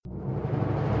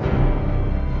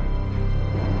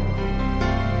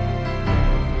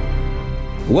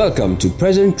Welcome to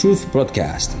Present Truth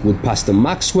Broadcast with Pastor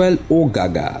Maxwell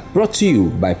Ogaga, brought to you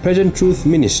by Present Truth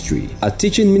Ministry, a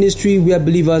teaching ministry where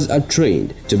believers are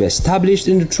trained to be established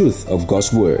in the truth of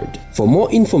God's Word. For more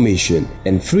information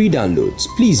and free downloads,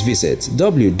 please visit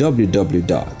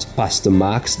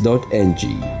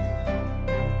www.pastormax.ng.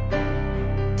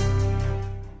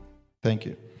 Thank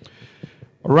you.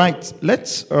 All right,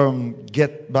 let's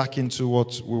get back into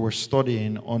what we were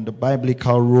studying on the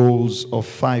biblical roles of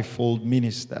fivefold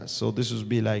ministers. So this will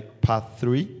be like part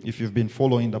 3, if you've been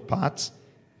following the parts.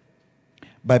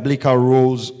 Biblical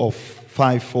roles of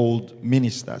fivefold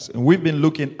ministers. And we've been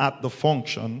looking at the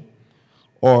function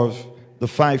of the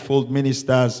fivefold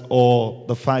ministers or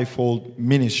the fivefold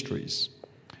ministries.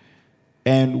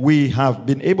 And we have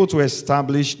been able to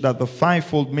establish that the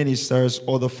fivefold ministers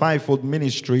or the fivefold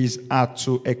ministries are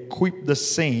to equip the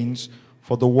saints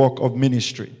for the work of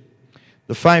ministry.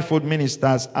 The fivefold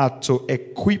ministers are to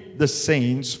equip the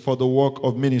saints for the work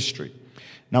of ministry.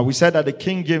 Now, we said that the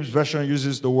King James Version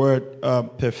uses the word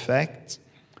perfect,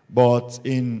 but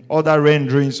in other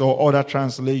renderings or other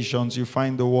translations, you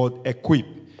find the word equip,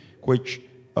 which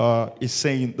is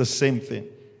saying the same thing.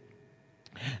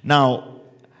 Now,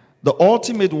 the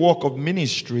ultimate work of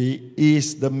ministry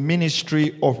is the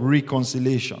ministry of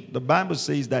reconciliation. The Bible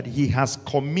says that he has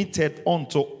committed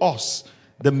unto us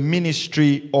the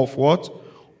ministry of what?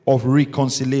 Of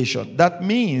reconciliation. That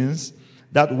means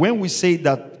that when we say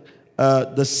that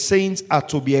the saints are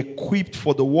to be equipped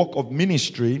for the work of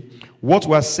ministry, what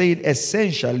we're saying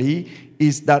essentially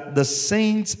is that the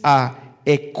saints are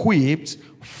equipped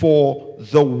for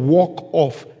the work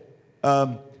of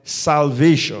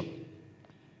salvation.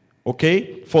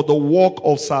 Okay, for the work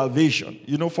of salvation.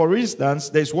 You know, for instance,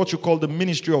 there's what you call the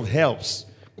ministry of helps,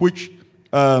 which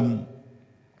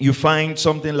you find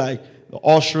something like the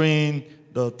ushering,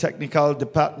 the technical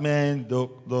department, the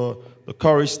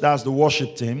choristers, the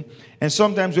worship team. And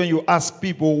sometimes when you ask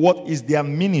people what is their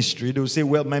ministry, they'll say,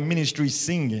 well, my ministry is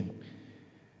singing.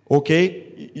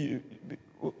 Okay,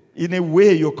 in a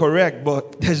way you're correct,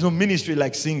 but there's no ministry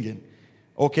like singing.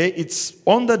 Okay, it's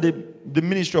under the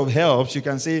ministry of helps. You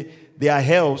can say there are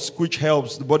helps which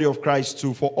helps the body of Christ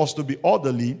for us to be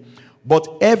orderly. But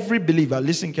every believer,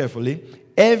 listen carefully,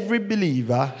 every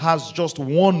believer has just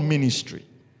one ministry.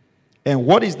 And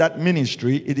what is that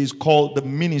ministry? It is called the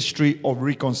ministry of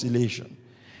reconciliation,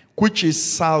 which is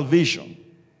salvation.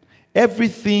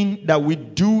 Everything that we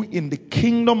do in the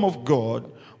kingdom of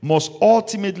God must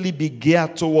ultimately be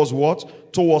geared towards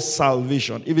what? Towards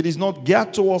salvation. If it is not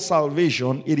geared towards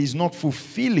salvation, it is not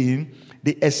fulfilling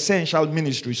the essential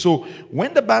ministry. So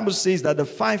when the Bible says that the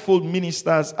fivefold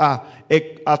ministers are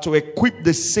to equip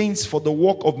the saints for the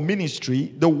work of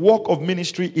ministry, the work of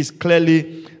ministry is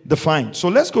clearly defined. So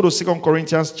let's go to 2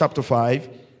 Corinthians chapter 5.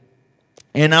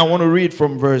 And I want to read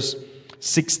from verse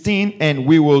 16 and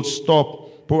we will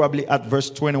stop probably at verse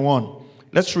 21.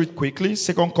 Let's read quickly.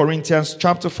 2 Corinthians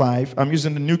chapter 5. I'm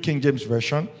using the New King James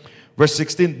Version. Verse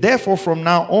 16, therefore from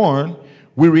now on,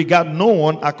 we regard no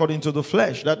one according to the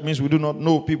flesh. That means we do not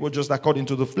know people just according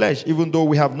to the flesh. Even though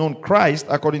we have known Christ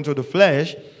according to the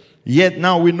flesh, yet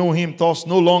now we know him thus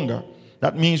no longer.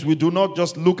 That means we do not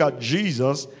just look at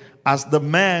Jesus as the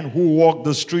man who walked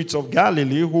the streets of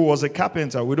Galilee, who was a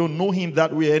carpenter. We don't know him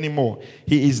that way anymore.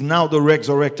 He is now the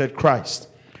resurrected Christ.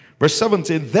 Verse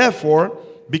 17, therefore,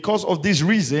 because of this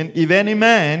reason, if any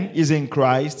man is in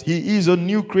Christ, he is a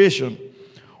new creation.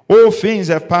 All things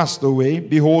have passed away.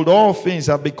 Behold, all things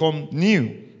have become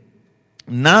new.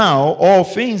 Now, all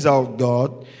things are of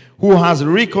God, who has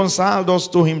reconciled us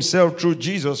to himself through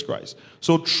Jesus Christ.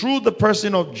 So, through the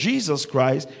person of Jesus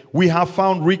Christ, we have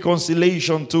found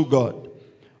reconciliation to God.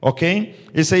 Okay?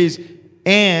 It says,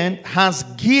 and has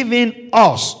given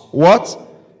us what?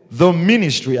 The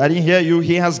ministry. I didn't hear you.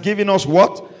 He has given us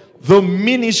what? The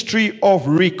ministry of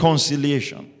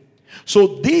reconciliation.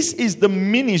 So this is the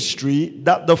ministry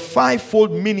that the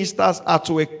fivefold ministers are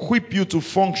to equip you to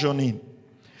function in.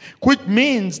 Which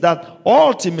means that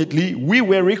ultimately we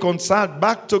were reconciled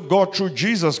back to God through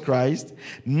Jesus Christ.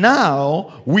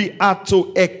 Now we are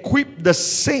to equip the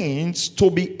saints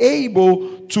to be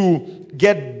able to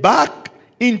get back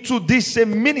into this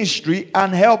same ministry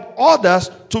and help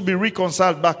others to be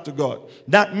reconciled back to God.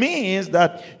 That means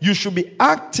that you should be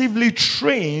actively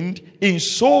trained in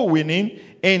soul winning,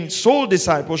 in soul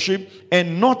discipleship,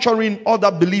 and nurturing other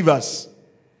believers.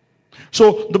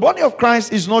 So the body of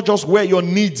Christ is not just where your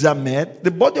needs are met.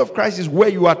 The body of Christ is where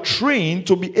you are trained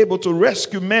to be able to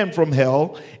rescue men from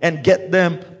hell and get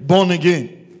them born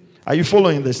again. Are you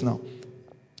following this now?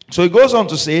 So he goes on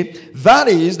to say, that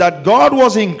is, that God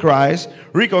was in Christ,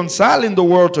 reconciling the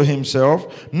world to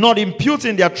himself, not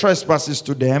imputing their trespasses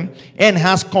to them, and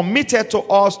has committed to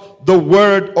us the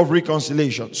word of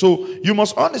reconciliation. So you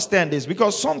must understand this,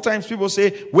 because sometimes people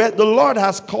say, well, the Lord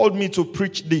has called me to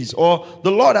preach this, or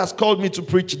the Lord has called me to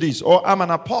preach this, or I'm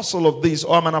an apostle of this,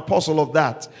 or I'm an apostle of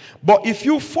that. But if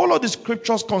you follow the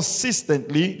scriptures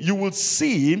consistently, you will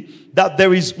see that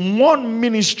there is one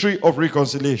ministry of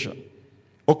reconciliation.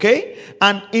 Okay?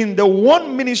 And in the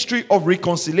one ministry of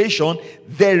reconciliation,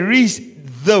 there is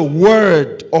the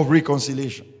word of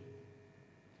reconciliation.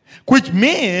 Which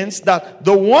means that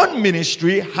the one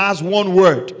ministry has one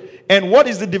word. And what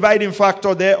is the dividing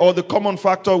factor there, or the common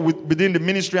factor within the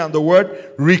ministry and the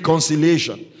word?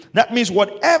 Reconciliation. That means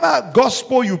whatever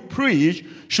gospel you preach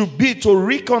should be to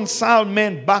reconcile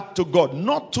men back to God,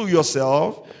 not to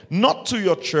yourself, not to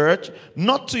your church,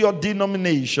 not to your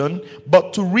denomination,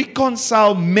 but to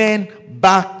reconcile men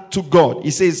back to God.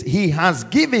 He says he has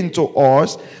given to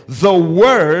us the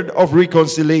word of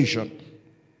reconciliation.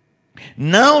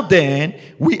 Now then,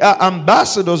 we are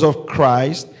ambassadors of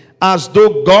Christ, as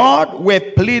though God were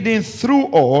pleading through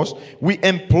us. We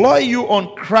implore you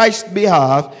on Christ's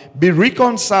behalf, be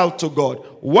reconciled to God.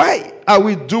 Why are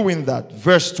we doing that?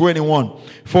 Verse 21.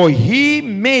 For he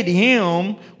made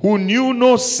him who knew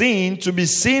no sin to be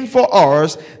sin for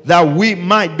us, that we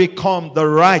might become the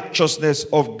righteousness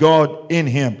of God in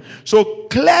him. So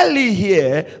clearly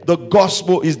here, the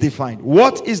gospel is defined.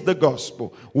 What is the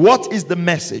gospel? What is the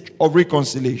message of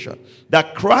reconciliation?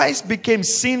 That Christ became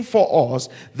sin for us,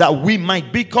 that we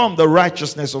might become the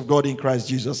righteousness of God in Christ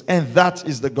Jesus. And that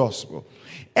is the gospel.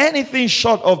 Anything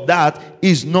short of that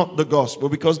is not the gospel,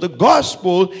 because the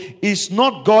gospel is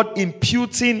not God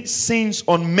imputing sins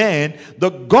on men.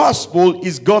 The gospel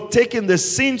is God taking the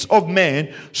sins of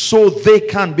men so they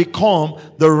can become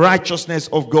the righteousness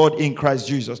of God in Christ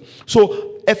Jesus.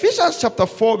 So Ephesians chapter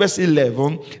 4 verse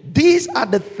 11, these are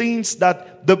the things that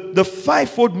the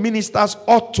fivefold ministers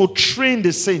ought to train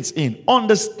the saints in.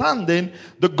 Understanding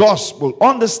the gospel,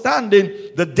 understanding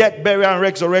the death, burial, and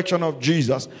resurrection of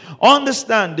Jesus,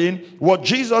 understanding what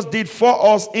Jesus did for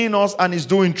us, in us, and is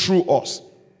doing through us.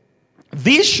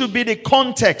 This should be the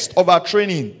context of our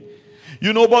training.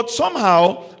 You know, but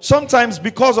somehow, sometimes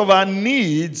because of our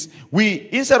needs, we,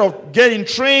 instead of getting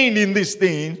trained in this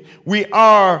thing, we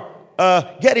are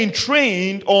getting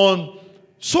trained on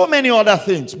so many other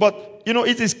things. But you know,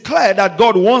 it is clear that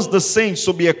God wants the saints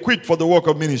to be equipped for the work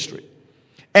of ministry.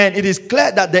 And it is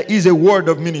clear that there is a word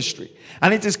of ministry.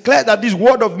 And it is clear that this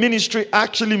word of ministry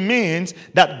actually means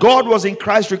that God was in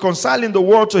Christ reconciling the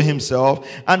world to himself,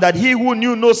 and that he who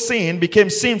knew no sin became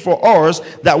sin for us,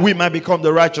 that we might become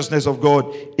the righteousness of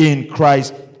God in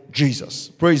Christ Jesus.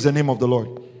 Praise the name of the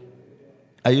Lord.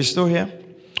 Are you still here?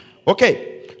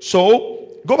 Okay, so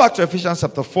go back to Ephesians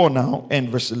chapter 4 now and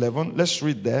verse 11. Let's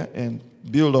read there and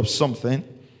build up something.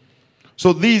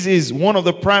 So this is one of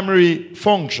the primary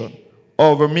functions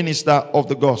of a minister of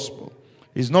the gospel.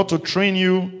 He's not to train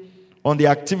you on the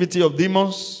activity of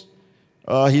demons.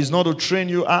 He's not to train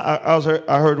you.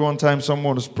 I heard one time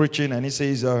someone was preaching and he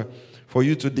says, for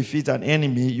you to defeat an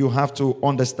enemy, you have to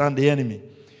understand the enemy.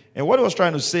 And what he was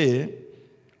trying to say,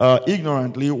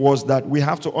 ignorantly, was that we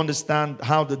have to understand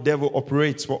how the devil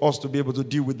operates for us to be able to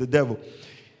deal with the devil.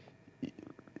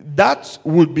 That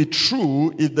would be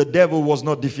true if the devil was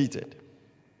not defeated.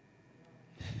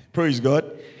 Praise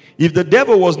God. If the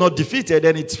devil was not defeated,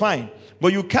 then it's fine.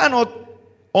 But you cannot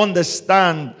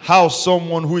understand how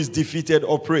someone who is defeated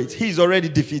operates. He's already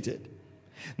defeated.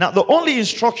 Now, the only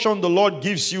instruction the Lord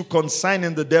gives you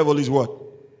concerning the devil is what?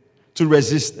 To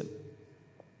resist him.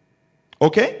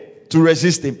 Okay? To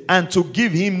resist him and to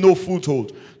give him no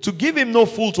foothold. To give him no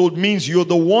foothold means you're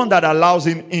the one that allows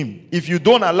him in. If you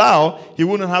don't allow, he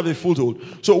wouldn't have a foothold.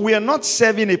 So we are not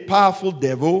serving a powerful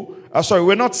devil.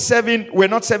 We're not serving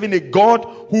a God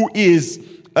who is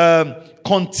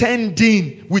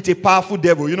contending with a powerful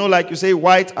devil. You know, like you say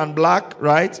white and black,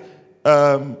 right?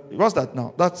 What's that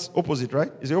now? That's opposite,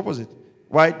 right? Is it opposite?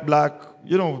 White, black,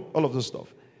 you know, all of this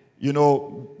stuff. You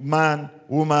know, man,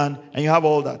 woman, and you have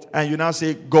all that. And you now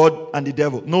say God and the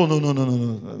devil.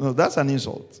 No. That's an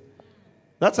insult.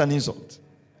 That's an insult.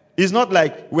 It's not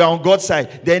like we're on God's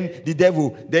side, then the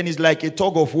devil, then it's like a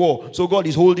tug of war. So God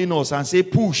is holding us and say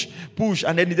push,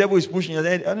 and then the devil is pushing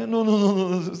us.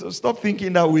 No. Stop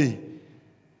thinking that way.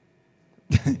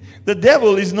 The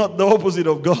devil is not the opposite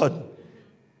of God.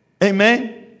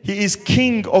 Amen. He is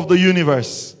king of the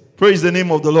universe. Praise the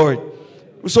name of the Lord.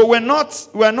 So we're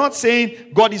not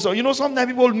saying God is, you know, sometimes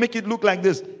people make it look like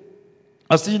this.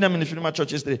 I was teaching them in the Freedom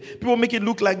Church yesterday. People make it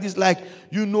look like this, like,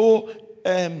 you know,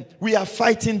 we are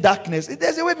fighting darkness.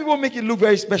 There's a way people make it look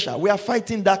very special. We are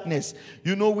fighting darkness.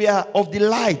 We are of the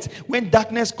light. When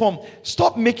darkness comes,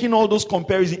 stop making all those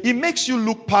comparisons. It makes you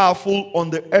look powerful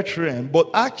on the earth realm, but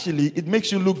actually it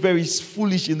makes you look very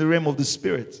foolish in the realm of the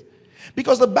spirit.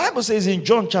 Because the Bible says in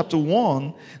John chapter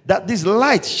 1 that this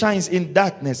light shines in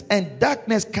darkness and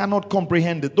darkness cannot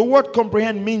comprehend it. The word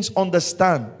comprehend means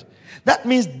understand. That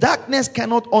means darkness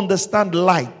cannot understand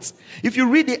light. If you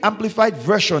read the Amplified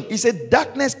Version, it said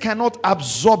darkness cannot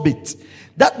absorb it.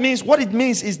 That means, what it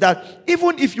means is that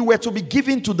even if you were to be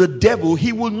given to the devil,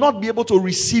 he will not be able to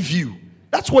receive you.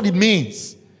 That's what it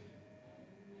means.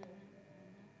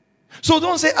 So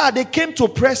don't say, they came to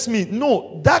oppress me.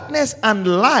 No, darkness and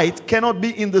light cannot be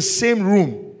in the same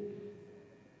room.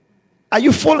 Are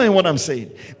you following what I'm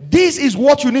saying? This is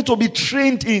what you need to be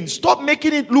trained in. Stop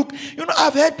making it look,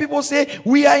 I've heard people say,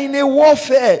 we are in a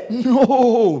warfare.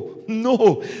 No.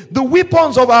 The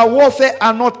weapons of our warfare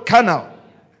are not carnal,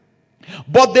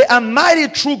 but they are mighty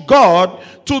through God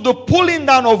to the pulling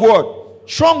down of what?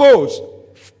 Strongholds.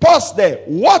 Pause there.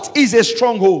 What is a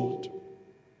stronghold?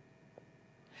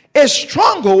 A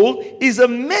stronghold is a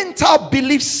mental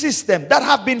belief system that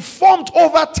have been formed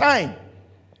over time.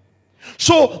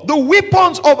 So the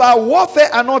weapons of our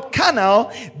warfare are not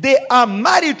carnal, they are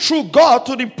mighty through God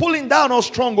to the pulling down of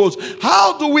strongholds.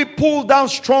 How do we pull down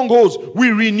strongholds? We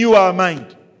renew our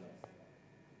mind.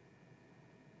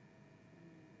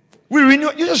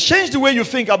 You just change the way you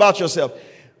think about yourself.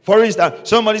 For instance,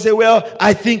 somebody say, well,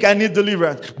 I think I need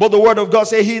deliverance. But the word of God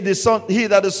says, he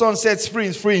that the Son sets free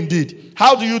is free indeed.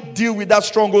 How do you deal with that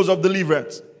strongholds of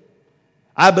deliverance?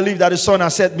 I believe that the Son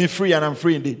has set me free and I'm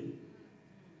free indeed.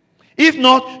 If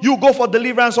not, you go for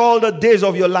deliverance all the days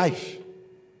of your life.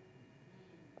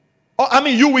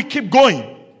 You will keep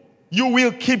going. You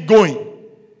will keep going.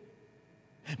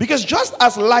 Because just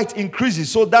as light increases,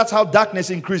 so that's how darkness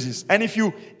increases. And if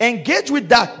you engage with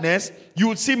darkness, you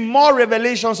will see more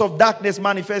revelations of darkness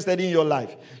manifested in your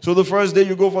life. So the first day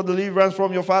you go for deliverance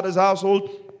from your father's household.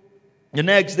 The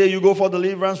next day you go for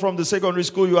deliverance from the secondary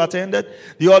school you attended.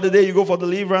 The other day you go for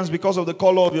deliverance because of the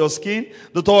color of your skin.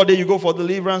 The third day you go for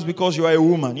deliverance because you are a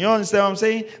woman. You understand what I'm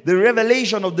saying? The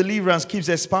revelation of deliverance keeps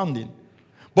expanding.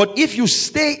 But if you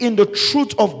stay in the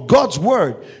truth of God's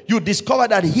word, you discover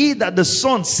that he that the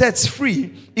Son sets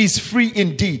free is free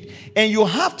indeed. And you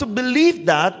have to believe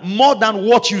that more than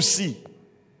what you see.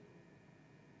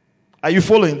 Are you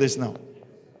following this now?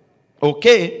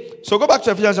 Okay. So go back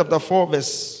to Ephesians chapter 4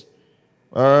 verse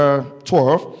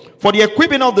 12. For the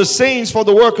equipping of the saints for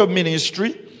the work of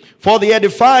ministry, for the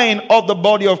edifying of the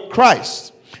body of Christ.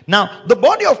 Now, the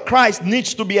body of Christ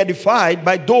needs to be edified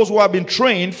by those who have been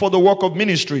trained for the work of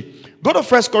ministry. Go to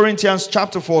 1 Corinthians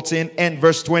chapter 14 and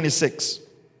verse 26.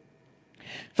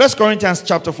 1 Corinthians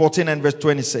chapter 14 and verse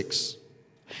 26.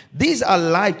 These are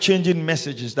life-changing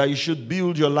messages that you should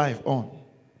build your life on.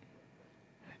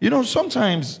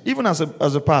 Sometimes, even as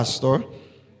a pastor,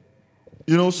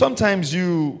 sometimes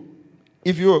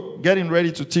if you're getting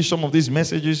ready to teach some of these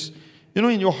messages,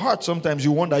 in your heart sometimes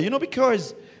you wonder,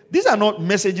 because these are not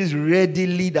messages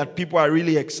readily that people are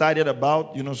really excited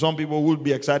about. Some people will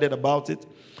be excited about it.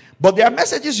 But there are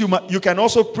messages you can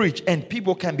also preach and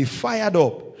people can be fired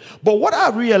up. But what I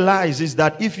realize is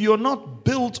that if you're not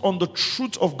built on the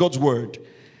truth of God's word,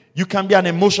 you can be an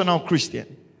emotional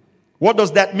Christian. What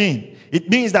does that mean? It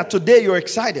means that today you're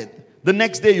excited. The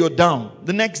next day you're down.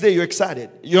 The next day you're excited.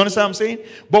 You understand what I'm saying?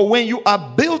 But when you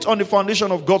are built on the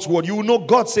foundation of God's word, you will know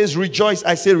God says rejoice,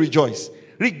 I say rejoice.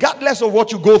 Regardless of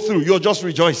what you go through, you're just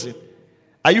rejoicing.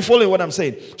 Are you following what I'm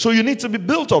saying? So you need to be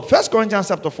built up. 1 Corinthians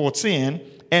chapter 14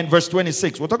 and verse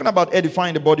 26. We're talking about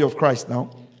edifying the body of Christ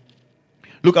now.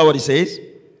 Look at what it says.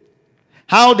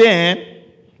 How then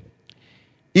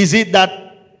is it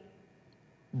that,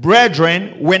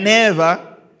 brethren,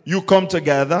 whenever you come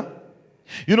together,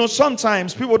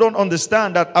 sometimes people don't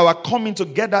understand that our coming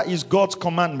together is God's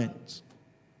commandment.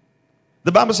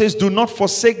 The Bible says, do not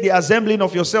forsake the assembling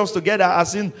of yourselves together,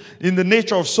 as in the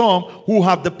nature of some who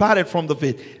have departed from the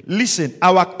faith. Listen,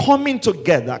 our coming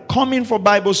together, coming for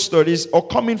Bible studies or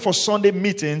coming for Sunday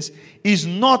meetings is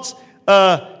not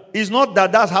that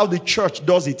that's how the church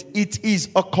does it. It is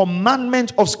a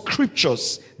commandment of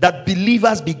scriptures that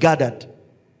believers be gathered.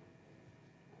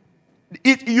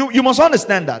 You must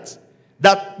understand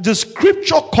that the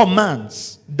scripture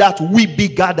commands that we be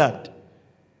gathered.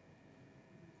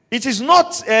 It is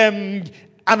not an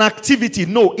activity.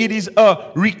 No, it is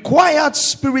a required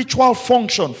spiritual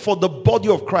function for the body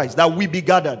of Christ that we be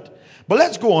gathered. But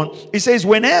let's go on. It says,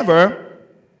 whenever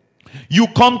you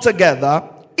come together,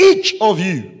 each of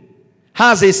you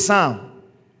has a psalm,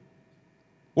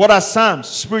 What are psalms?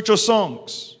 Spiritual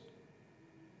songs.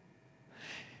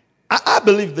 I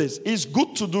believe this. It's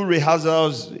good to do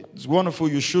rehearsals. It's wonderful.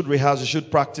 You should rehearse. You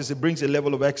should practice. It brings a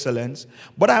level of excellence.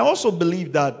 But I also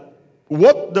believe that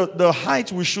what the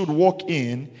height we should walk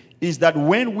in is that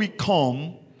when we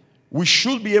come, we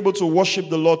should be able to worship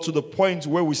the Lord to the point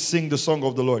where we sing the song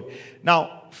of the Lord.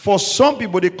 Now, for some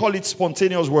people, they call it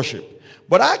spontaneous worship.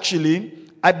 But actually,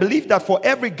 I believe that for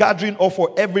every gathering or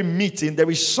for every meeting, there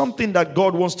is something that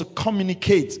God wants to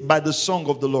communicate by the song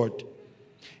of the Lord.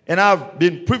 And I've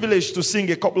been privileged to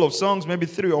sing a couple of songs, maybe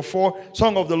 3 or 4.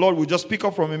 Song of the Lord will just pick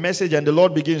up from a message and the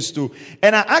Lord begins to.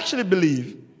 And I actually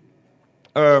believe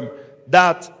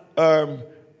that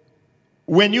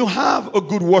when you have a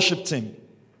good worship team,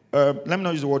 let me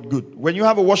not use the word good. When you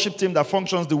have a worship team that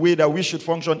functions the way that we should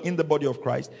function in the body of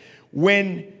Christ,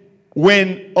 when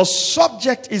a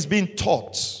subject is being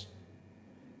taught,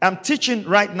 I'm teaching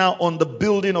right now on the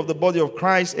building of the body of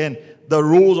Christ and the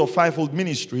roles of fivefold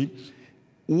ministry.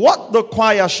 What the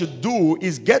choir should do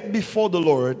is get before the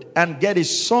Lord and get a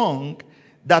song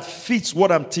that fits what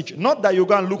I'm teaching. Not that you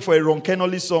go and look for a Ron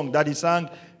Kennedy song that is sang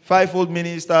fivefold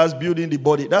ministers building the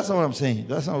body. That's not what I'm saying.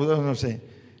 That's not what I'm saying.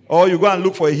 Or you go and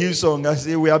look for a hill song and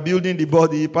say, we are building the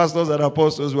body, pastors and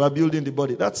apostles, we are building the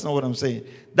body. That's not what I'm saying.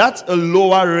 That's a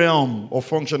lower realm of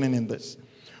functioning in this.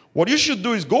 What you should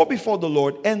do is go before the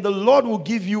Lord, and the Lord will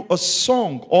give you a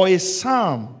song or a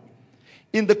psalm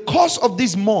in the course of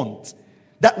this month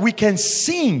that we can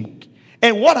sing.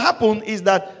 And what happened is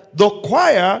that the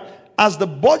choir, as the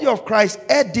body of Christ,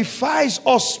 edifies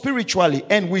us spiritually,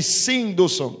 and we sing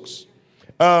those songs.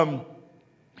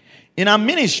 In our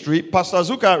ministry, Pastor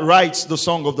Azuka writes the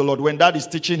song of the Lord. When Dad is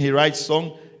teaching, he writes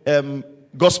song.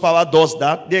 God's Power does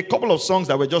that. There are a couple of songs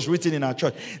that were just written in our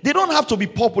church. They don't have to be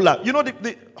popular. You know, I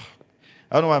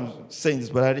don't know why I'm saying this,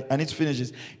 but I need to finish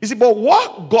this. You see, but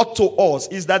what got to us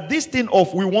is that this thing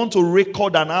of we want to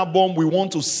record an album, we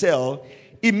want to sell,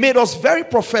 it made us very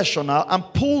professional and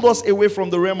pulled us away from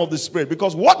the realm of the spirit.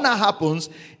 Because what now happens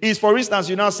is, for instance,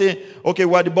 you now say, okay,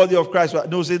 we are the body of Christ.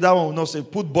 No, say that one. No, say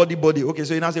put body. Okay,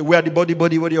 so you now say we are the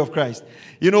body of Christ.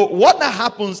 You know, what now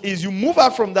happens is you move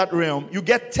out from that realm. You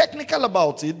get technical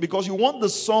about it because you want the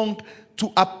song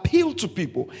to appeal to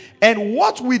people. And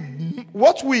what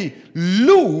we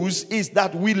lose is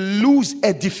that we lose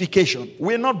edification.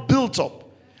 We're not built up.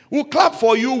 We'll clap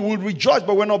for you, we'll rejoice,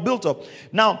 but we're not built up.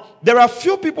 Now, there are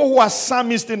few people who are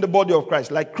psalmists in the body of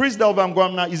Christ. Like Chris Delvan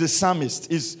Guamna is a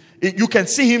psalmist. You can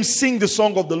see him sing the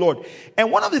song of the Lord. And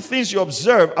one of the things you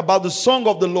observe about the song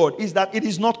of the Lord is that it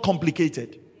is not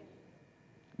complicated.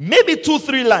 Maybe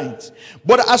 2-3 lines.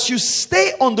 But as you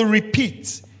stay on the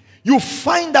repeat, you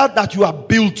find out that you are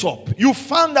built up. You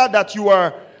find out that you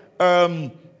are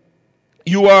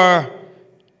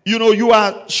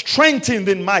strengthened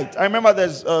in might. I remember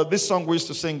there's this song we used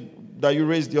to sing that you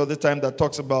raised the other time that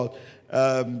talks about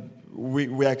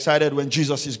we're excited when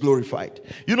Jesus is glorified.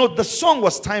 You know, the song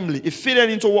was timely. It fitted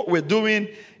into what we're doing.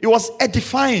 It was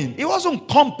edifying. It wasn't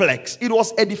complex. It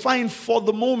was edifying for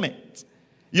the moment.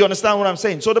 You understand what I'm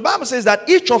saying? So the Bible says that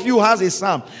each of you has a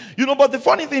psalm. You know, but the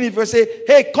funny thing, if you say,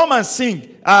 hey, come and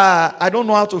sing. I don't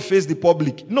know how to face the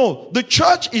public. No, the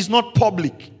church is not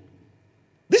public.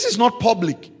 This is not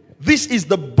public. This is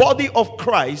the body of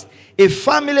Christ, a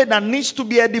family that needs to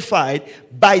be edified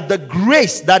by the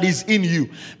grace that is in you.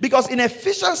 Because in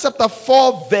Ephesians chapter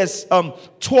 4, verse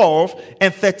 12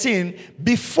 and 13,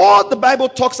 before the Bible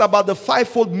talks about the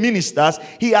fivefold ministers,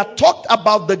 he had talked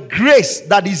about the grace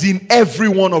that is in every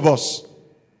one of us.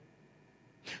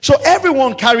 So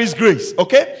everyone carries grace,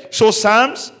 okay? So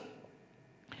Psalms,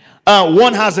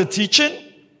 one has a teaching,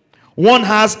 one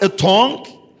has a tongue,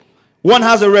 one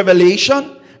has a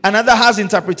revelation, another has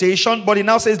interpretation, but he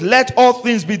now says, let all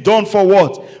things be done for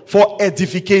what? For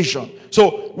edification.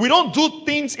 So we don't do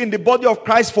things in the body of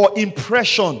Christ for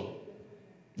impression.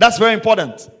 That's very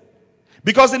important.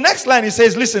 Because the next line, he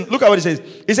says, listen, look at what he says.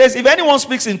 He says, if anyone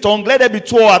speaks in tongue, let there be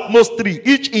 2 or at most 3,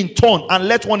 each in turn, and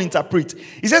let one interpret.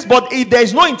 He says, but if there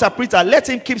is no interpreter, let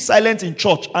him keep silent in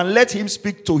church, and let him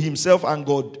speak to himself and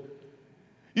God.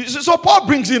 So Paul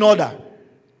brings in order.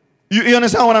 You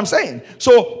understand what I'm saying?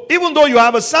 So even though you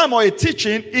have a psalm or a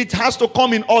teaching, it has to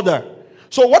come in order.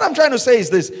 So what I'm trying to say is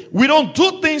this. We don't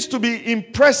do things to be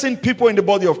impressing people in the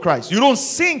body of Christ. You don't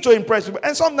sing to impress people.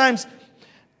 And sometimes,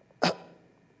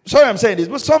 sorry I'm saying this,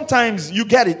 but sometimes you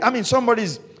get it. I mean,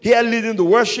 somebody's here leading the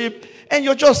worship and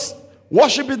you're just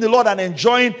worshiping the Lord and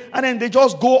enjoying, and then they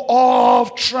just go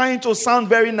off trying to sound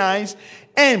very nice,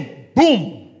 and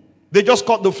boom, they just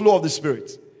cut the flow of the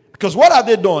Spirit. Because what have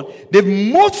they done? They've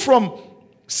moved from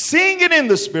singing in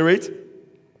the Spirit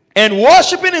and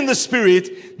worshiping in the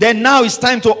spirit, then now it's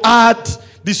time to add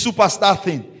the superstar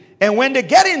thing. And when they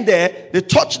get in there, they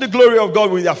touch the glory of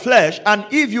God with their flesh. And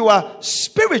if you are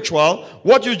spiritual,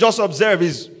 what you just observe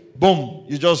is, boom,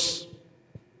 you just...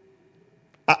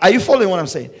 Are you following what I'm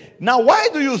saying? Now, why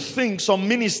do you think some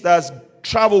ministers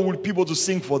travel with people to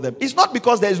sing for them? It's not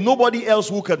because there is nobody else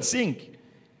who can sing.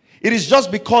 It is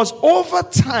just because over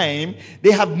time,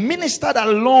 they have ministered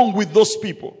along with those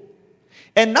people.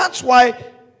 And that's why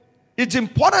it's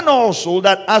important also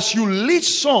that as you lead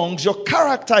songs, your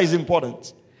character is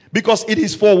important. Because it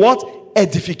is for what?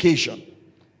 Edification.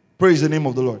 Praise the name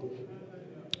of the Lord.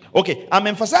 Okay, I'm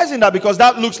emphasizing that because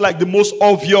that looks like the most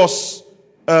obvious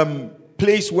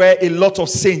place where a lot of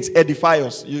saints edify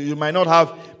us. You might not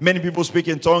have many people speak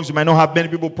in tongues. You might not have many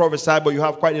people prophesy, but you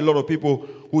have quite a lot of people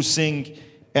who sing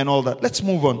and all that. Let's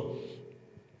move on.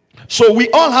 So we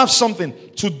all have something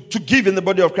to give in the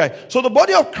body of Christ. So the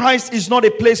body of Christ is not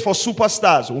a place for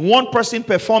superstars. One person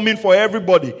performing for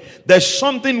everybody. There's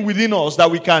something within us that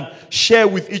we can share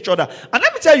with each other. And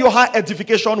let me tell you how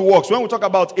edification works when we talk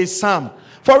about a psalm.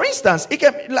 For instance,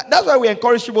 that's why we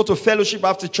encourage people to fellowship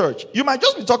after church. You might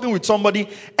just be talking with somebody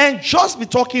and just be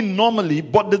talking normally,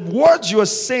 but the words you are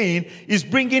saying is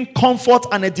bringing comfort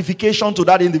and edification to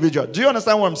that individual. Do you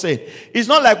understand what I'm saying? It's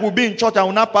not like we'll be in church and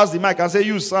we'll not pass the mic and say,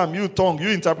 you psalm, you tongue, you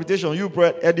interpretation, you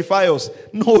prayer, edify us.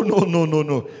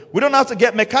 No. We don't have to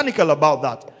get mechanical about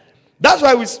that. That's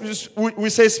why we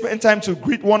say spend time to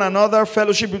greet one another,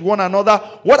 fellowship with one another.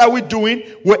 What are we doing?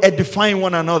 We're edifying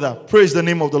one another. Praise the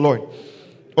name of the Lord.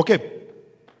 Okay.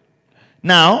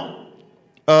 Now,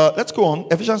 let's go on.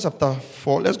 Ephesians chapter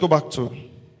 4. Let's go back to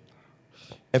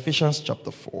Ephesians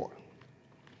chapter 4.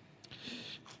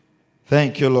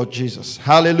 Thank you, Lord Jesus.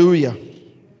 Hallelujah.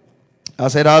 I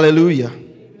said hallelujah. Amen.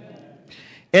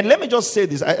 And let me just say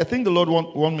this. I think the Lord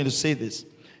want me to say this.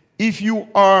 If you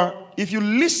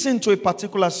listen to a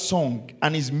particular song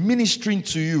and is ministering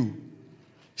to you,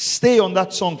 stay on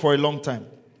that song for a long time.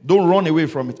 Don't run away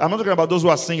from it. I'm not talking about those who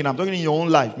are singing. I'm talking in your own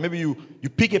life. Maybe you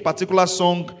pick a particular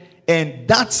song, and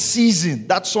that season,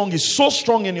 that song is so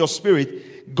strong in your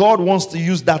spirit, God wants to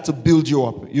use that to build you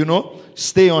up. You know?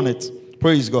 Stay on it.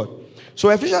 Praise God. So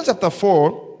Ephesians chapter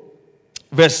 4,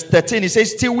 verse 13, it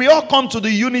says, till we all come to the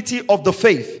unity of the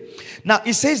faith. Now,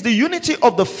 it says the unity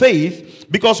of the faith,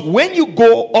 because when you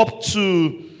go up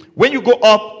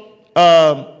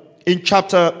in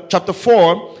chapter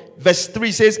 4, verse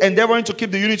 3 says, endeavoring to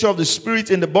keep the unity of the Spirit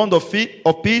in the bond of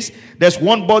peace. There's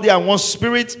one body and one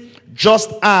Spirit,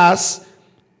 just as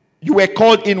you were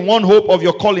called in one hope of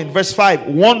your calling. Verse 5,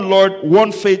 one Lord,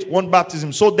 one faith, one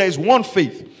baptism. So there is one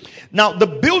faith. Now, the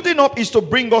building up is to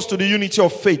bring us to the unity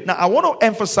of faith. Now, I want to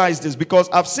emphasize this because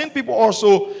I've seen people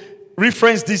also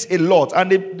reference this a lot.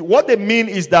 And what they mean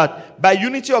is that by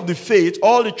unity of the faith,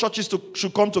 all the churches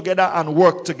should come together and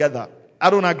work together. I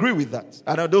don't agree with that.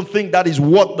 And I don't think that is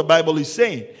what the Bible is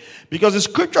saying. Because the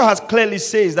scripture has clearly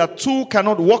says that two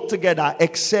cannot work together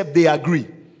except they agree.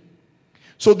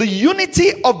 So the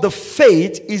unity of the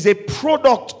faith is a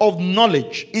product of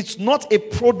knowledge. It's not a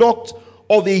product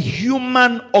of a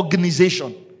human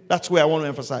organization. That's where I want to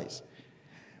emphasize.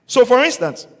 So for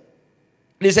instance,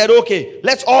 they said, okay,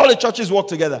 let's all the churches work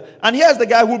together. And here's the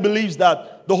guy who believes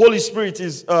that the Holy Spirit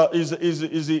is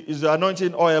the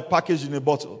anointing oil packaged in a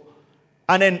bottle.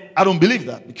 And then I don't believe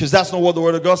that because that's not what the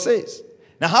Word of God says.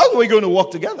 Now, how are we going to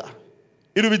work together?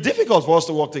 It will be difficult for us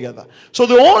to work together. So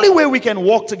the only way we can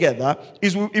work together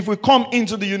is if we come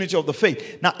into the unity of the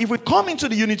faith. Now, if we come into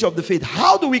the unity of the faith,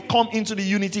 how do we come into the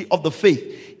unity of the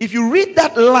faith? If you read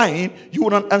that line, you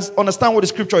will understand what the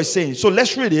scripture is saying. So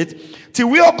let's read it. Till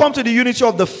we all come to the unity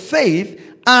of the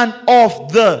faith and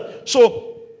of the...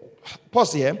 So,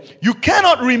 pause here. You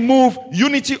cannot remove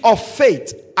unity of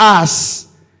faith as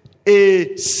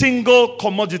a single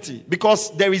commodity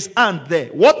because there is and there.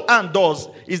 What and does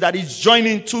is that it's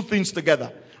joining two things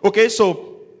together. Okay,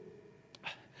 so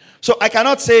I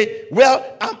cannot say,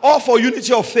 well, I'm all for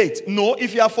unity of faith. No,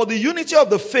 if you are for the unity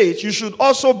of the faith, you should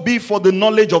also be for the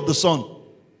knowledge of the Son.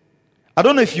 I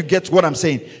don't know if you get what I'm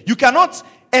saying. You cannot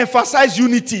emphasize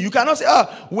unity. You cannot say,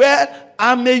 well,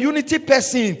 I'm a unity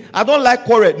person. I don't like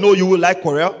quarrel. No, you will like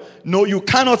quarrel. No, you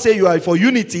cannot say you are for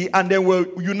unity and then we're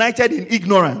united in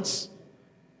ignorance.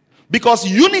 Because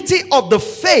unity of the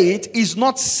faith is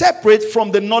not separate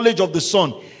from the knowledge of the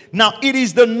Son. Now, it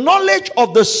is the knowledge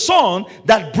of the Son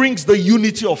that brings the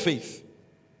unity of faith.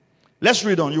 Let's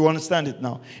read on. You understand it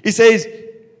now. It says,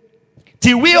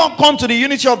 till we all come to the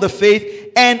unity of the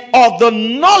faith and of the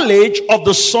knowledge of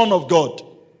the Son of God.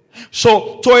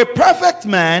 So, to a perfect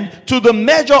man, to the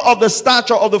measure of the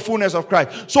stature of the fullness of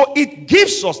Christ. So it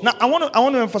gives us, now I want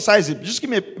to emphasize it. Just give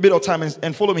me a bit of time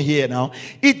and follow me here now.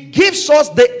 It gives us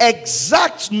the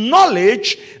exact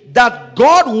knowledge that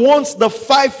God wants the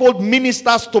fivefold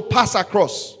ministers to pass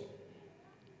across.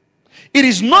 It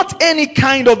is not any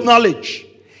kind of knowledge.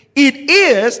 It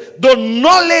is the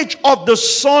knowledge of the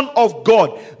Son of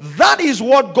God. That is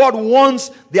what God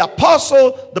wants the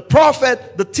apostle, the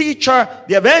prophet, the teacher,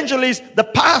 the evangelist, the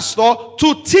pastor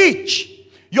to teach.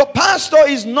 Your pastor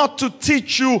is not to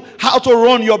teach you how to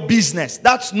run your business.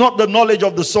 That's not the knowledge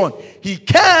of the Son. He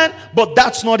can, but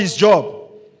that's not his job.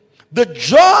 The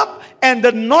job and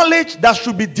the knowledge that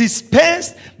should be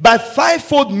dispensed by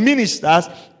fivefold ministers,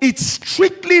 it's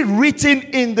strictly written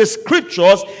in the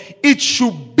scriptures. It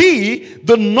should be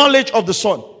the knowledge of the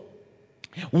Son.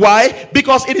 Why?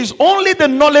 Because it is only the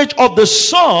knowledge of the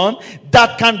Son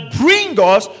that can bring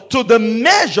us to the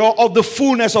measure of the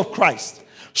fullness of Christ.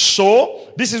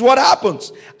 So, this is what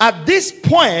happens. At this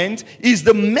point is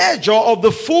the measure of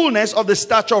the fullness of the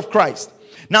stature of Christ.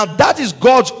 Now, that is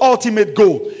God's ultimate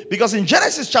goal. Because in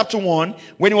Genesis chapter 1,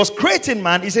 when he was creating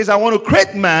man, he says, I want to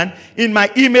create man in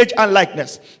my image and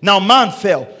likeness. Now, man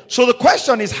fell. So the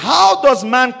question is, how does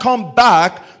man come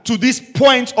back to this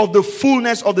point of the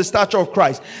fullness of the stature of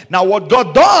Christ? Now, what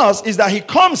God does is that he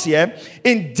comes here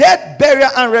in death, burial,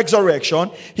 and resurrection.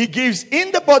 He gives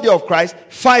in the body of Christ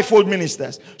fivefold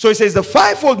ministers. So he says the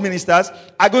fivefold ministers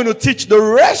are going to teach the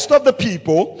rest of the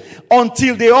people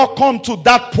until they all come to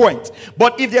that point.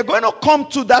 But if they're going to come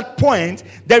to that point,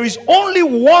 there is only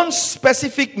one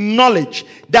specific knowledge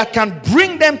that can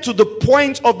bring them to the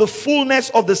point of the fullness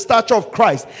of the stature of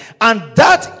Christ. And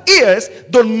that is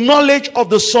the knowledge of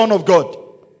the Son of God.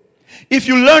 If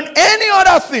you learn any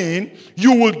other thing,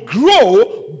 you will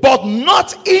grow, but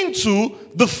not into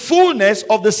the fullness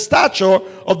of the stature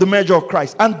of the measure of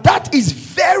Christ. And that is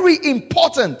very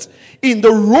important in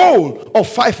the role of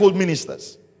fivefold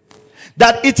ministers.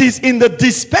 That it is in the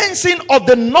dispensing of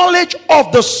the knowledge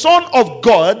of the Son of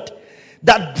God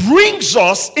that brings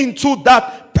us into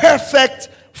that perfect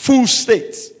full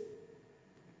state.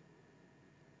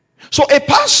 So a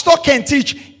pastor can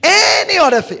teach any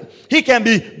other thing. He can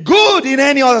be good in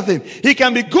any other thing. He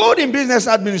can be good in business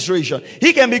administration.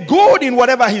 He can be good in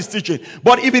whatever he's teaching.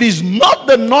 But if it is not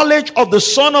the knowledge of the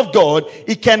Son of God,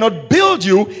 it cannot build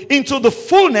you into the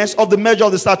fullness of the measure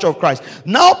of the stature of Christ.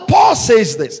 Now Paul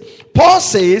says this. Paul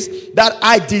says that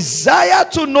I desire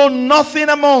to know nothing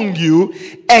among you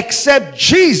except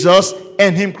Jesus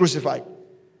and him crucified.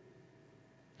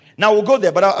 Now we'll go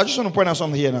there, but I just want to point out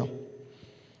something here now.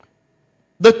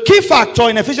 The key factor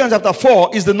in Ephesians chapter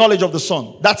 4 is the knowledge of the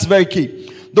Son. That's very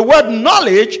key. The word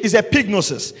knowledge is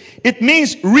epignosis. It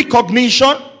means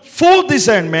recognition, full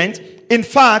discernment. In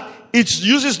fact, it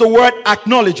uses the word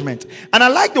acknowledgement. And I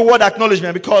like the word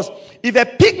acknowledgement because if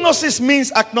epignosis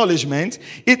means acknowledgement,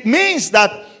 it means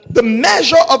that the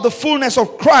measure of the fullness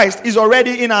of Christ is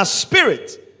already in our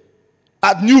spirit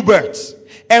at new birth.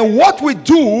 And what we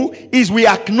do is we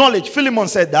acknowledge, Philemon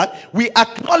said that, we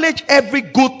acknowledge every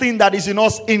good thing that is in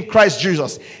us in Christ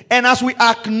Jesus. And as we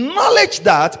acknowledge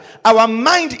that, our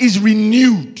mind is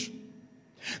renewed.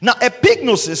 Now,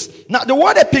 epignosis, now the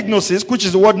word epignosis, which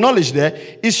is the word knowledge there,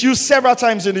 is used several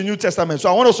times in the New Testament. So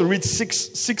I want us to read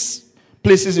six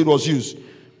places it was used.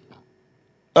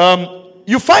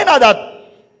 You find out that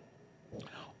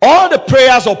all the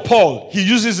prayers of Paul, he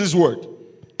uses this word,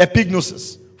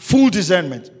 epignosis. Full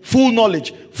discernment, full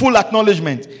knowledge, full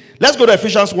acknowledgement. Let's go to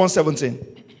Ephesians 1:17.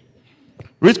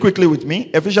 Read quickly with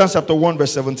me. Ephesians chapter 1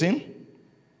 verse 17.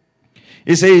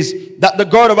 It says that the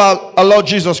God of our Lord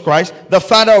Jesus Christ, the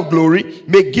Father of glory,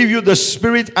 may give you the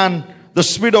spirit and the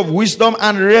spirit of wisdom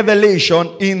and revelation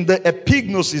in the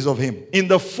epignosis of him, in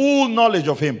the full knowledge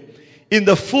of him, in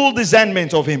the full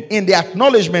discernment of him, in the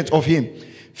acknowledgement of him.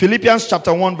 Philippians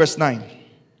chapter 1 verse 9.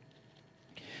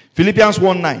 Philippians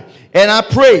 1:9. And I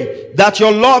pray that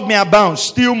your love may abound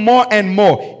still more and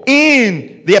more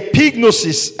in the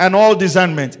epignosis and all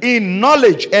discernment, in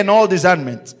knowledge and all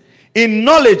discernment, in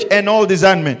knowledge and all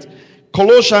discernment.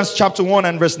 Colossians chapter 1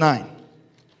 and verse 9.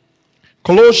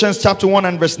 Colossians chapter 1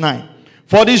 and verse 9.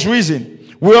 For this reason,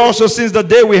 we also, since the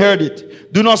day we heard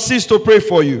it, do not cease to pray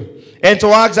for you and to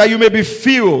ask that you may be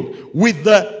filled with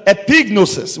the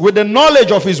epignosis, with the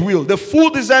knowledge of his will, the full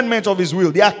discernment of his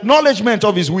will, the acknowledgement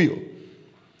of his will,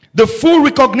 the full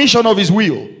recognition of his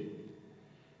will.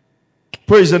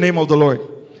 Praise the name of the Lord.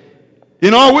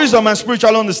 In all wisdom and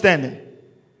spiritual understanding.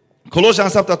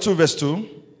 Colossians chapter 2 verse 2.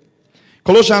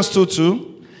 Colossians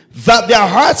 2:2. That their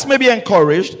hearts may be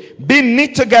encouraged, being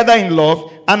knit together in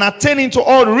love, and attaining to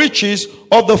all riches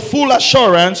of the full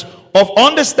assurance of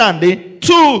understanding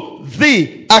to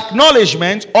the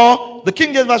acknowledgement, or the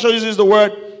King James Version uses the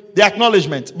word the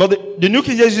acknowledgement, but the New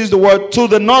King James uses the word to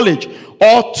the knowledge,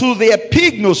 or to the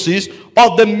epignosis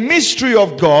of the mystery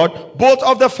of God, both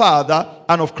of the Father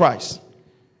and of Christ.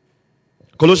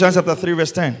 Colossians chapter 3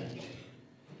 verse 10.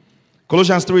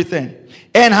 Colossians 3:10.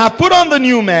 And have put on the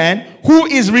new man, who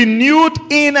is renewed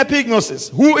in epignosis,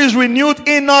 who is renewed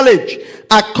in knowledge,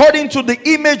 according to the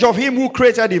image of him who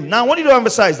created him. Now I want you to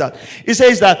emphasize that. It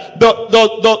says that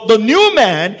the new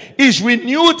man is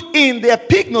renewed in the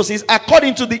epignosis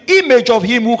according to the image of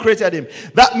him who created him.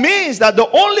 That means that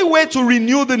the only way to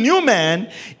renew the new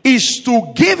man is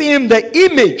to give him the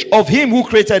image of him who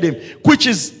created him, which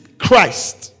is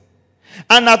Christ.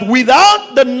 And that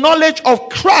without the knowledge of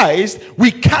Christ,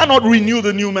 we cannot renew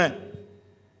the new man.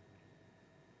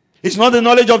 It's not the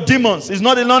knowledge of demons. It's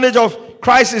not the knowledge of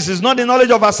crisis. It's not the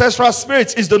knowledge of ancestral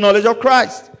spirits. It's the knowledge of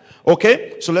Christ.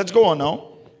 Okay, so let's go on now.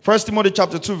 1 Timothy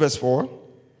chapter 2 verse 4.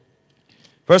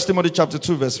 1 Timothy chapter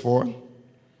 2 verse 4.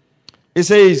 It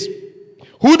says,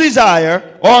 who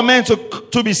desire all men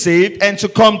to be saved and to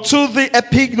come to the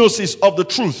epignosis of the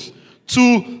truth,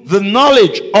 to the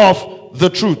knowledge of the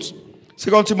truth.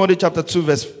 2 Timothy chapter 2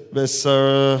 verse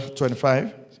 25.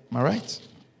 Am I right?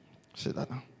 Say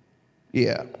that now.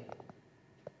 Yeah.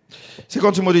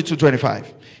 2 Timothy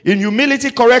 2:25. In humility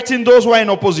correcting those who are in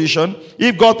opposition,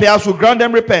 if God perhaps will grant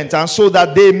them repentance, so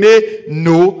that they may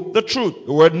know the truth.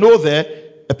 The word know there,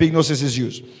 epignosis, is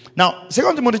used. Now,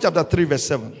 2 Timothy chapter 3 verse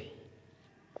 7.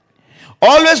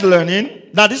 Always learning.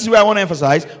 Now this is where I want to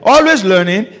emphasize. Always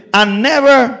learning and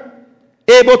never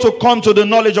able to come to the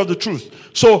knowledge of the truth.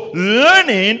 So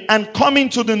learning and coming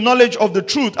to the knowledge of the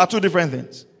truth are two different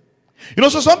things. You know,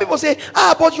 so some people say,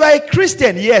 but you are a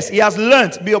Christian. Yes, he has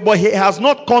learned, but he has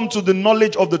not come to the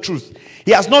knowledge of the truth.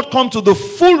 He has not come to the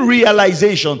full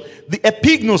realization, the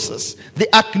epignosis, the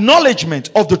acknowledgement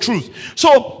of the truth.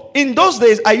 So in those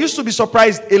days, I used to be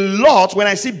surprised a lot when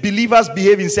I see believers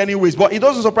behave in certain ways, but it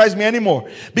doesn't surprise me anymore,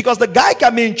 because the guy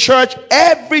can be in church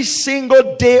every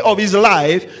single day of his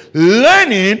life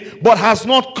learning, but has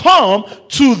not come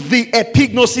to the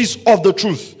epignosis of the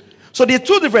truth. So they're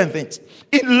two different things.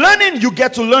 In learning, you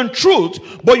get to learn truth,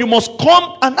 but you must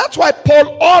come, and that's why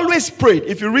Paul always prayed.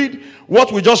 If you read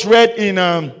what we just read in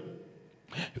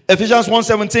Ephesians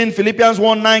 1:17, Philippians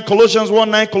 1:9, Colossians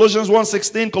 1:9, Colossians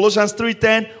 1:16, Colossians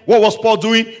 3:10, what was Paul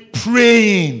doing?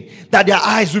 Praying that their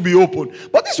eyes will be opened.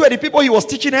 But these were the people he was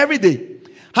teaching every day.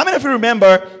 How many of you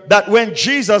remember that when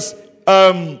Jesus,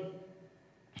 praise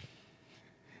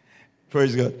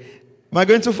God. Am I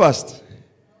going too fast?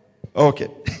 Okay.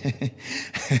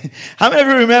 How many of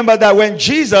you remember that when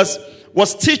Jesus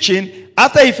was teaching,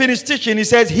 after he finished teaching, he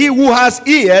says, he who has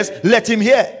ears, let him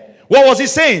hear. What was he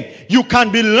saying? You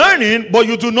can be learning, but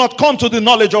you do not come to the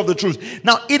knowledge of the truth.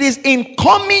 Now, it is in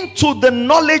coming to the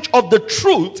knowledge of the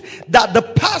truth that the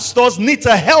pastors need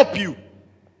to help you.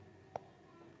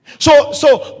 So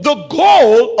the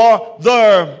goal, or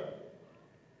the,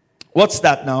 what's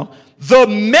that now? The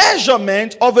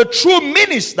measurement of a true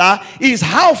minister is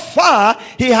how far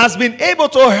he has been able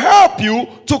to help you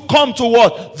to come to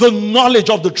what? The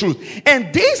knowledge of the truth.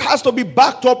 And this has to be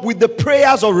backed up with the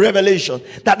prayers of revelation,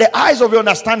 that the eyes of your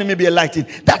understanding may be enlightened,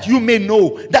 that you may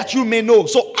know, that you may know.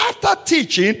 So after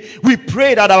teaching, we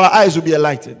pray that our eyes will be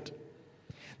enlightened.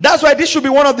 That's why this should be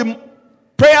one of the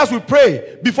prayers we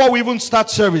pray before we even start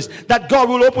service, that God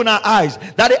will open our eyes,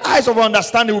 that the eyes of our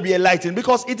understanding will be enlightened,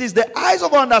 because it is the eyes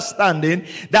of our understanding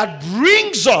that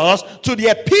brings us to the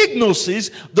epignosis,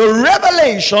 the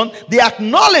revelation, the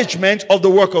acknowledgement of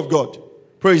the work of God.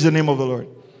 Praise the name of the Lord.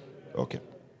 Okay.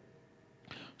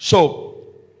 So,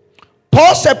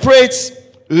 Paul separates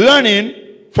learning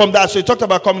from that. So he talked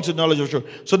about coming to the knowledge of truth.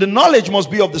 So the knowledge must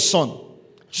be of the Son.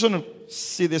 Just want to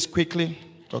see this quickly.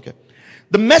 Okay.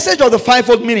 The message of the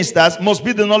fivefold ministers must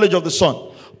be the knowledge of the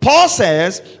Son. Paul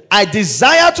says, I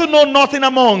desire to know nothing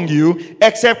among you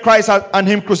except Christ and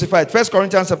him crucified. 1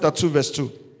 Corinthians chapter 2 verse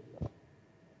 2.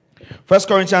 1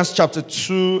 Corinthians chapter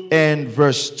 2 and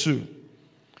verse 2.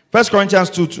 1 Corinthians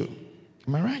 2:2.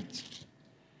 Am I right?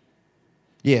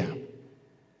 Yeah.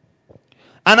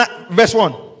 And verse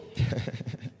 1.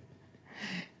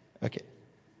 Okay.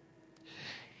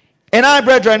 And I,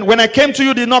 brethren, when I came to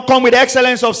you, did not come with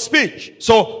excellence of speech.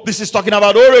 So this is talking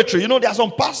about oratory. You know, there are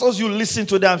some pastors, you listen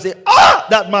to them and say,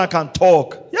 that man can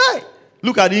talk. Yeah,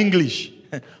 look at English.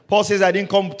 Paul says, I didn't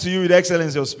come to you with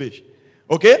excellence of speech.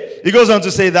 Okay? He goes on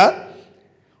to say that.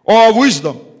 Or of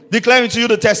wisdom, declaring to you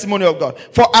the testimony of God.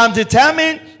 For I'm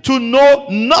determined to know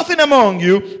nothing among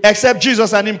you except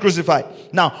Jesus and him crucified.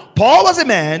 Now, Paul was a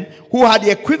man who had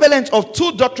the equivalent of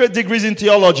 2 doctorate degrees in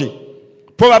theology.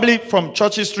 Probably from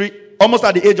church history, almost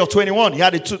at the age of 21, he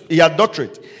had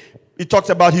doctorate. He talks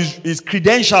about his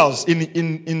credentials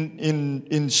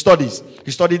in studies.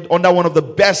 He studied under one of the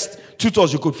best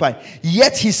tutors you could find.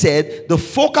 Yet he said the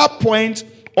focal point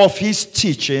of his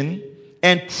teaching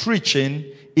and preaching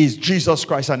is Jesus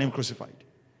Christ and him crucified.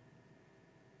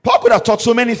 Paul could have taught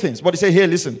so many things, but he said, hey,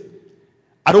 listen,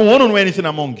 I don't want to know anything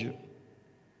among you.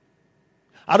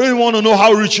 I don't even want to know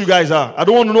how rich you guys are. I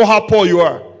don't want to know how poor you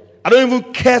are. I don't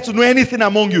even care to know anything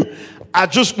among you.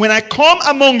 When I come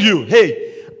among you,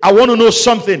 hey, I want to know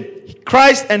something.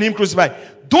 Christ and him crucified.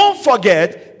 Don't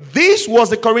forget, this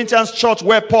was the Corinthians church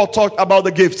where Paul talked about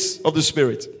the gifts of the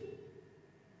Spirit.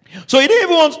 So he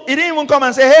didn't even come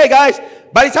and say, hey guys,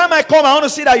 by the time I come, I want to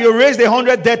see that you raised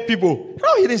 100 dead people.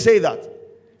 No, he didn't say that.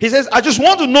 He says, I just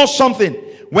want to know something.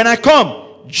 When I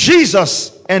come,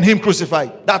 Jesus and him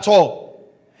crucified. That's all.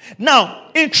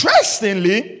 Now,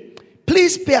 interestingly,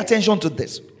 please pay attention to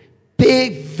this.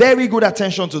 Pay very good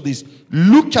attention to this.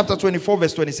 Luke chapter 24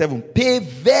 verse 27. Pay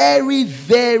very,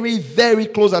 very, very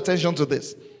close attention to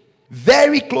this.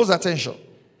 Very close attention.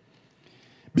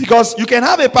 Because you can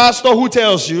have a pastor who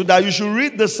tells you that you should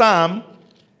read the psalm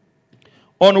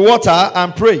on water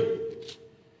and pray.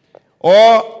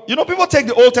 Or, people take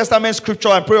the Old Testament scripture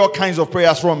and pray all kinds of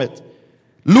prayers from it.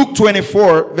 Luke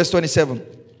 24 verse 27.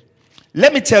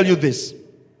 Let me tell you this.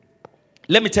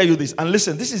 And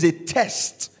listen, this is a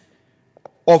test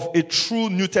of a true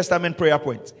New Testament prayer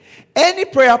point. Any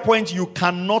prayer point you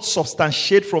cannot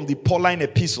substantiate from the Pauline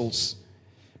epistles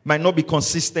might not be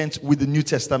consistent with the New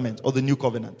Testament or the New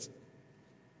Covenant.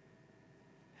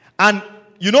 And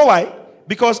you know why?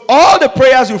 Because all the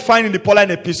prayers you find in the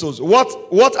Pauline epistles,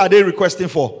 what are they requesting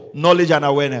for? Knowledge and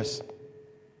awareness.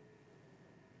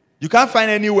 You can't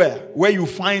find anywhere where you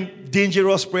find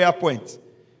dangerous prayer points.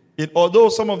 Although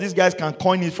some of these guys can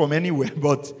coin it from anywhere,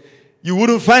 but you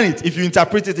wouldn't find it if you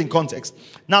interpret it in context.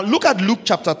 Now look at Luke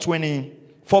chapter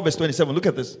 24 verse 27. Look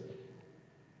at this.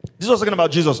 This was talking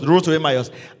about Jesus, the road to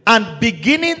Emmaus. And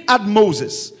beginning at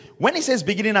Moses. When he says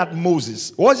beginning at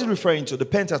Moses, what is he referring to? The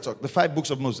Pentateuch, the 5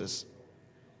 books of Moses.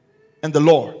 And the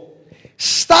law.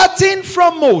 Starting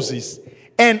from Moses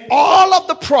and all of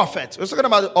the prophets. We're talking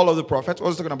about all of the prophets. What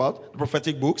was he talking about? The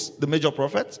prophetic books, the major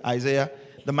prophets, Isaiah,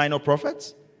 the minor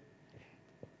prophets.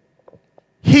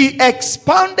 He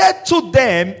expounded to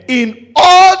them in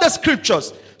all the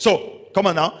scriptures. So, come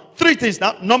on now. 3 things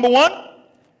now. Number 1,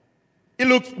 it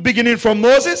looks beginning from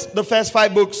Moses, the first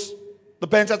 5 books, the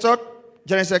Pentateuch,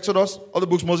 Genesis, Exodus, all the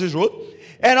books Moses wrote,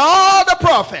 and all the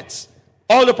prophets,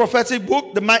 all the prophetic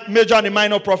book, the major and the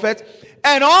minor prophets,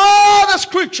 and all the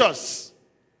scriptures.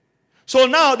 So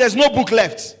now there's no book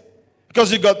left.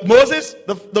 Because you've got Moses,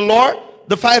 the Lord,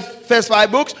 the first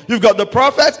 5 books, you've got the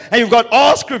prophets, and you've got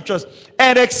all scriptures.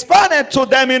 And expanded to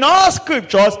them in all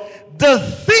scriptures the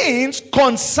things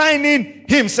concerning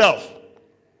himself.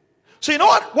 So you know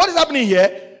what is happening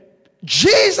here?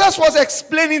 Jesus was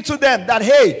explaining to them that,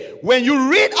 hey, when you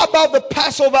read about the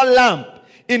Passover lamb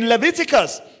in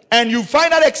Leviticus, and you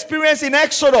find that experience in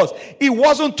Exodus, it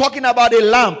wasn't talking about a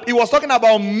lamb. It was talking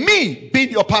about me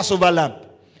being your Passover lamb.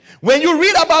 When you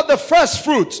read about the first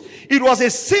fruits, it was a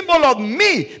symbol of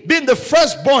me being the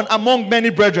firstborn among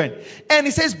many brethren. And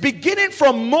he says, beginning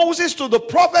from Moses to the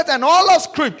prophet and all of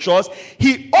scriptures,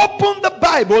 he opened the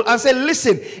Bible and said,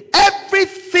 listen,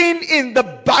 everything in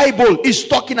the Bible is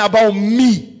talking about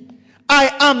me.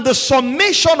 I am the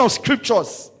summation of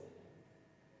scriptures.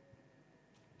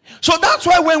 So that's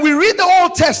why when we read the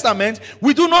Old Testament,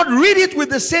 we do not read it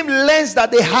with the same lens that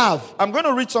they have. I'm going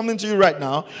to read something to you right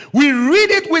now. We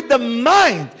read it with the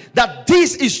mind that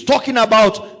this is talking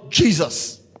about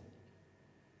Jesus.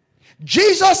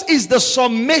 Jesus is the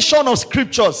summation of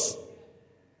scriptures.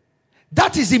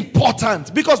 That is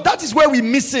important because that is where we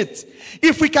miss it.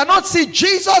 If we cannot see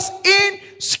Jesus in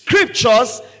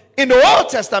scriptures, in the Old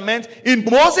Testament, in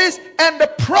Moses and the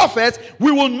prophets,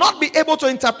 we will not be able to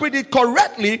interpret it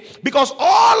correctly because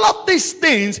all of these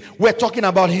things were talking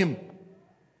about him.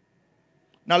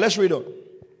 Now let's read on.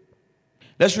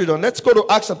 Let's go to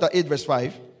Acts chapter 8 verse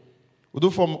 5. We'll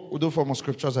do four more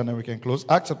scriptures and then we can close.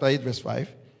 Acts chapter 8 verse 5.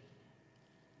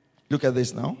 Look at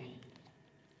this now.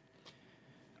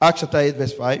 Acts chapter 8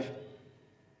 verse 5.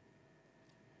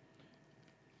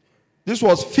 This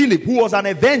was Philip, who was an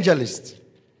evangelist.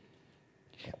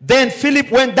 Then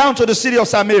Philip went down to the city of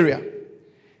Samaria.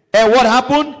 And what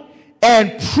happened?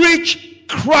 And preached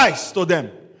Christ to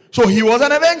them. So he was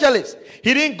an evangelist.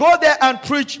 He didn't go there and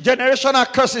preach generational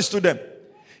curses to them.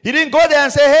 He didn't go there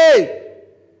and say, hey,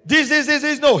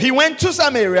 this. No, he went to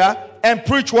Samaria and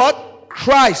preached what?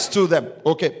 Christ to them.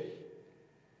 Okay.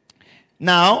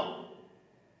 Now,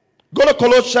 go to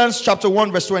Colossians chapter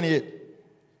 1 verse 28.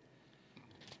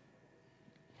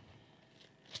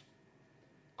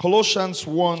 Colossians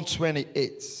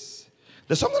 1:28.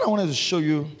 There's something I wanted to show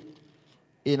you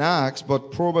in Acts,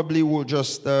 but probably we'll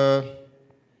just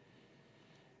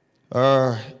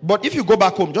but if you go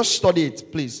back home, just study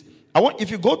it, please.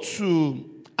 If you go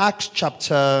to Acts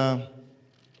chapter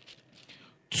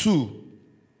 2,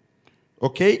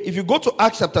 okay? If you go to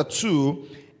Acts chapter 2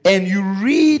 and you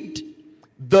read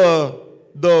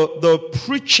the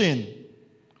preaching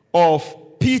of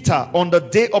Peter on the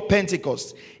day of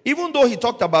Pentecost, even though he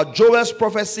talked about Joel's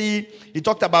prophecy, he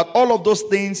talked about all of those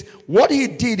things, what he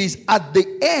did is at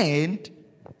the end,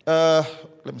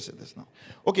 let me say this now.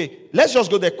 Okay, let's just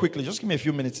go there quickly. Just give me a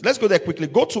few minutes. Let's go there quickly.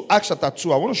 Go to Acts chapter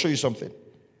 2. I want to show you something.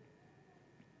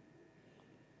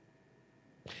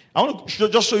 I want to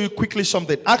just show you quickly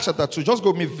something. Acts chapter 2. Just go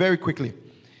with me very quickly.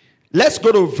 Let's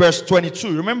go to verse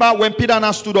 22. Remember when Peter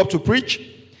now stood up to preach?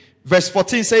 Verse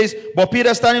 14 says, but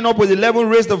Peter standing up with 11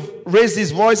 raised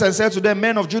his voice and said to them,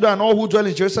 men of Judah and all who dwell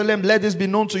in Jerusalem, let this be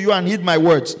known to you and heed my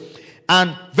words.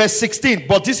 And verse 16,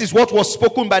 but this is what was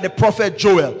spoken by the prophet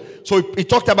Joel. So he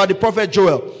talked about the prophet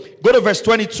Joel. Go to verse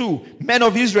 22. Men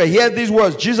of Israel, hear these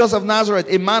words. Jesus of Nazareth,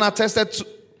 a man attested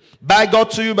by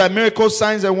God to you by miracles,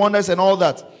 signs and wonders and all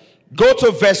that. Go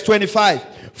to verse 25.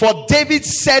 For David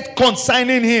said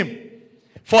concerning him.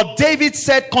 For David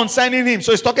said concerning him.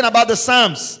 So he's talking about the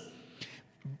Psalms.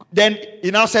 Then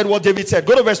he now said what David said.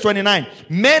 Go to verse 29.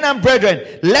 Men and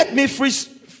brethren, let me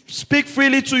speak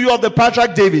freely to you of the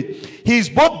patriarch David. He is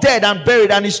both dead and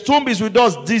buried, and his tomb is with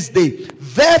us this day.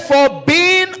 Therefore,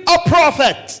 being a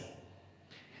prophet,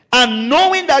 and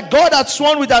knowing that God had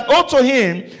sworn with an oath to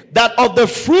him, that of the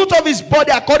fruit of his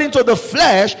body according to the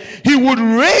flesh, he would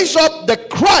raise up the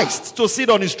Christ to sit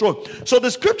on his throne. So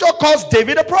the scripture calls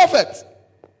David a prophet.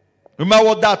 Remember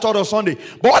what that taught us Sunday.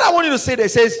 But what I want you to say there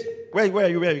says, where are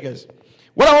you guys?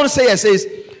 What I want to say here says,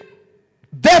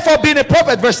 therefore being a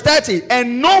prophet, verse 30,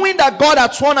 and knowing that God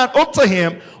had sworn an oath to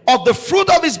him of the fruit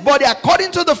of his body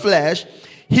according to the flesh,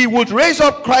 he would raise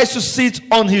up Christ to sit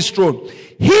on his throne.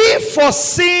 He,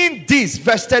 foreseeing this,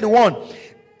 verse 31,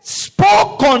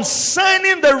 spoke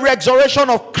concerning the resurrection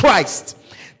of Christ,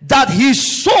 that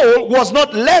his soul was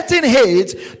not left in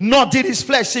hate, nor did his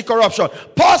flesh see corruption.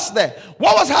 Pause there.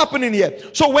 What was happening here?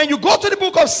 So when you go to the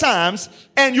book of Psalms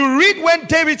and you read when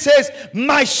David says,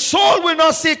 my soul will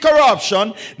not see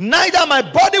corruption, neither my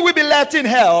body will be left in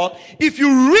hell. If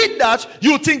you read that,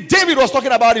 you think David was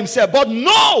talking about himself. But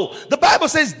no, the Bible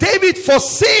says David,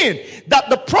 foreseeing that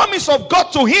the promise of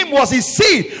God to him was his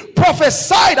seed,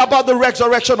 prophesied about the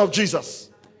resurrection of Jesus.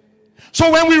 So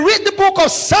when we read the book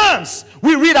of Psalms,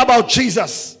 we read about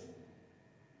Jesus.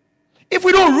 If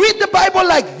we don't read the Bible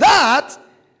like that,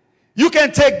 you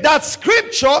can take that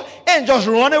scripture and just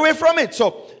run away from it.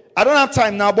 So I don't have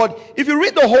time now, but if you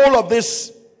read the whole of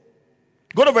this,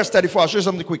 go to verse 34. I'll show you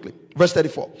something quickly. Verse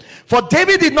 34. For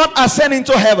David did not ascend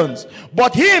into heavens,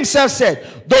 but he himself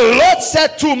said, the Lord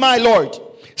said to my Lord,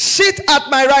 sit at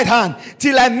my right hand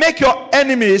till I make your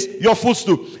enemies your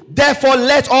footstool. Therefore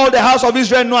let all the house of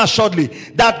Israel know assuredly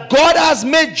that God has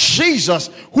made Jesus,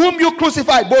 whom you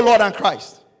crucified, both Lord and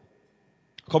Christ.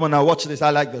 Come on now, watch this.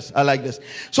 I like this. I like this.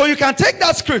 So you can take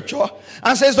that scripture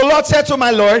and says, the Lord said to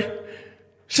my Lord,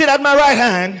 sit at my right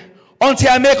hand until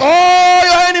I make all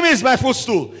your enemies my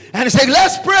footstool. And he said,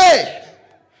 let's pray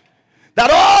that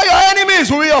all your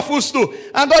enemies will be your footstool.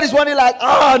 And God is wondering like,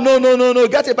 no.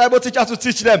 Get a Bible teacher to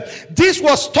teach them. This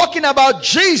was talking about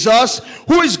Jesus,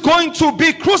 who is going to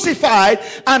be crucified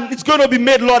and it's going to be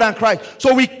made Lord and Christ.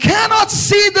 So we cannot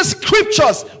see the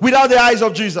scriptures without the eyes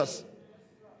of Jesus.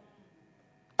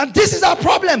 And this is our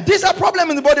problem. This is our problem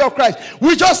in the body of Christ.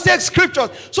 We just take scriptures.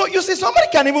 So you see, somebody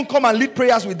can even come and lead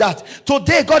prayers with that.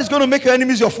 Today, God is going to make your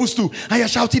enemies your footstool. And you're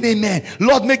shouting, amen.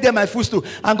 Lord, make them my footstool.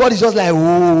 And God is just like,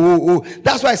 oh.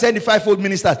 That's why I said the fivefold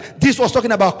ministers. This was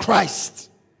talking about Christ.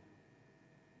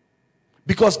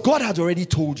 Because God had already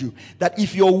told you that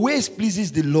if your ways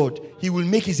pleases the Lord, he will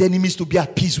make his enemies to be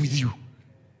at peace with you.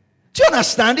 Do you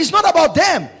understand? It's not about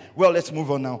them. Well, let's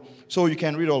move on now. So you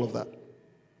can read all of that.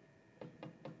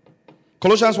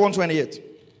 Colossians 1:28.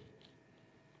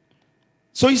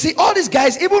 So you see, all these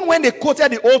guys, even when they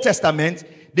quoted the Old Testament,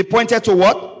 they pointed to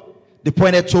what? They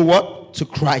pointed to what? To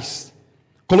Christ.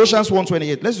 Colossians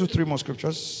 1:28. Let's do 3 more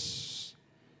scriptures.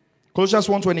 Colossians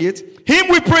 1:28. Him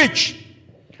we preach.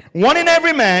 One in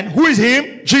every man. Who is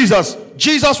him? Jesus.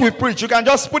 Jesus we preach. You can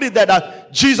just put it there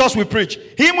that Jesus we preach.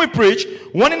 Him we preach.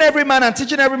 One in every man, and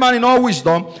teaching every man in all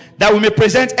wisdom, that we may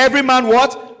present every man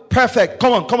what? perfect.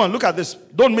 Come on, look at this.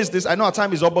 Don't miss this. I know our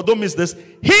time is up, but don't miss this.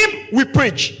 Him we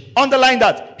preach. Underline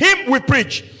that. Him we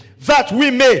preach, that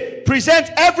we may present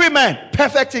every man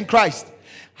perfect in Christ.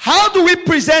 How do we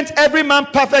present every man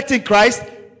perfect in Christ?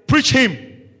 Preach him.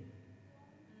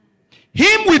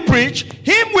 Him we preach.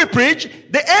 Him we preach.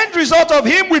 The end result of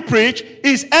him we preach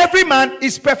is every man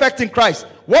is perfect in Christ.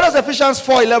 What does Ephesians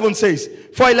 4:11 says?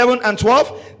 4:11 and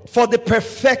 12. For the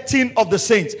perfecting of the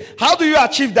saints. How do you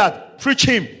achieve that? Preach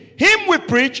him. Him we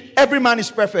preach, every man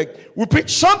is perfect. We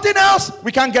preach something else,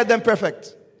 we can't get them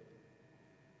perfect.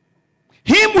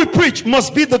 Him we preach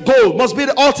must be the goal, must be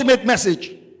the ultimate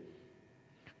message.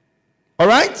 All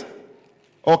right?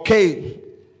 Okay.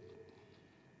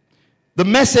 The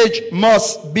message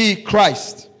must be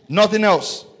Christ, nothing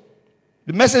else.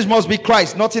 The message must be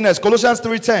Christ, nothing else. Colossians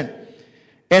 3:10.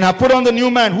 And have put on the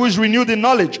new man who is renewed in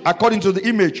knowledge according to the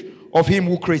image of him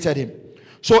who created him.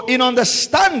 So in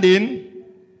understanding,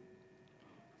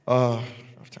 I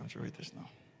have time to read this now.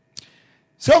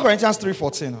 2 Corinthians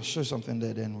 3:14. I'll show you something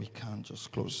there, then we can just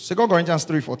close. 2 Corinthians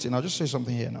 3:14. I'll just say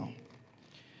something here now.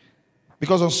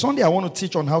 Because on Sunday I want to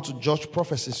teach on how to judge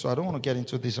prophecies, so I don't want to get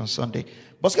into this on Sunday.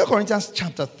 But 2 Corinthians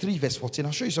chapter 3 verse 14.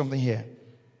 I'll show you something here.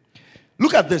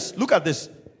 Look at this. Look at this.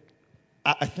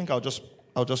 I think I'll just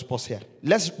pause here.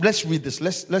 Let's read this.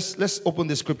 Let's open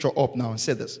the scripture up now and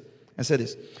say this.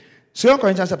 2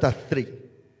 Corinthians chapter 3.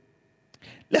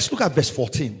 Let's look at verse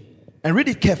 14 and read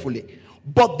it carefully.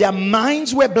 But their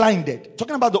minds were blinded.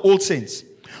 Talking about the old saints.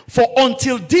 For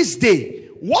until this day,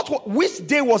 which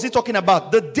day was he talking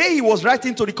about? The day he was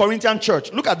writing to the Corinthian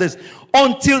church. Look at this.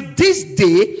 Until this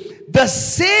day, the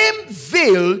same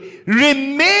veil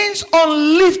remains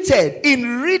unlifted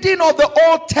in reading of the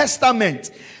Old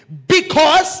Testament.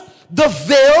 Because the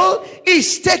veil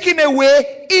is taken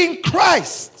away in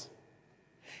Christ.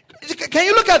 Can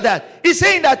you look at that? He's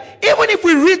saying that even if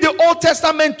we read the Old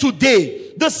Testament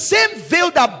today, the same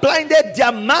veil that blinded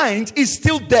their minds is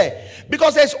still there.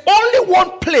 Because there's only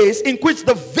one place in which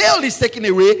the veil is taken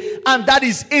away, and that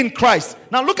is in Christ.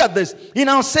 Now look at this. He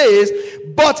now says,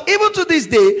 but even to this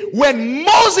day, when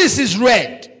Moses is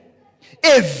read,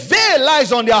 a veil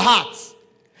lies on their hearts.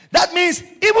 That means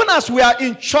even as we are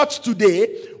in church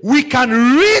today, we can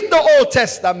read the Old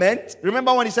Testament.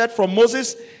 Remember when he said from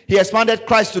Moses, he expanded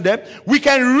Christ to them. We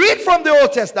can read from the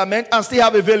Old Testament and still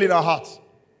have a veil in our hearts.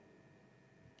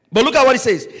 But look at what he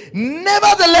says.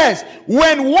 Nevertheless,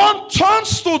 when one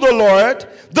turns to the Lord,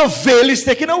 the veil is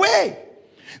taken away.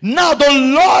 Now the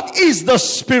Lord is the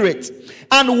Spirit.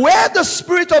 And where the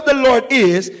Spirit of the Lord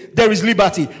is, there is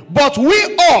liberty. But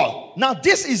we all, now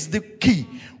this is the key,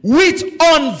 with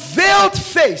unveiled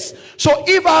face. So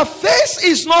if our face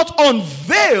is not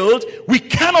unveiled, we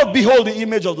cannot behold the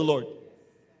image of the Lord.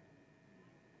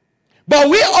 But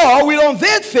we all, with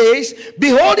unveiled face,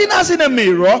 beholding as in a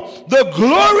mirror the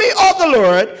glory of the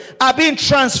Lord, are being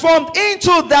transformed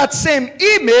into that same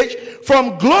image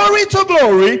from glory to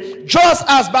glory, just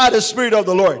as by the Spirit of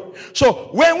the Lord. So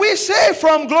when we say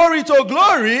from glory to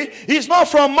glory, it's not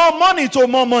from more money to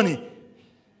more money.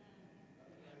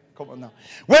 Come on now.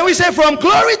 When we say from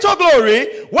glory to glory,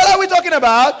 what are we talking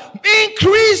about?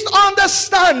 Increased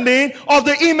understanding of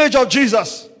the image of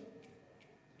Jesus.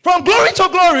 From glory to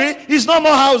glory is no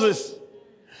more houses.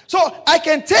 So I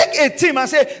can take a team and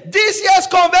say, this year's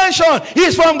convention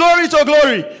is from glory to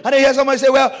glory. And then hear somebody say,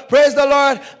 well, praise the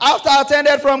Lord. After I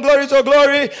attended from glory to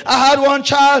glory, I had one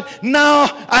child. Now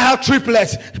I have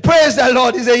triplets. Praise the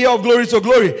Lord. It's a year of glory to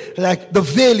glory. Like the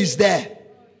veil is there.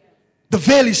 The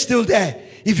veil is still there.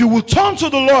 If you will turn to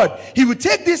the Lord, He will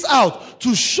take this out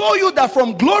to show you that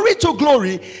from glory to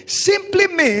glory simply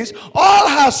means all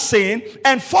have sinned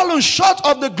and fallen short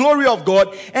of the glory of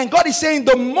God. And God is saying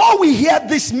the more we hear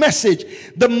this message,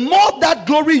 the more that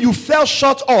glory you fell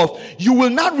short of, you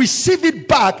will not receive it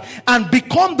back and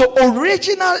become the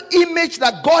original image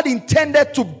that God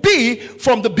intended to be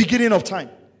from the beginning of time.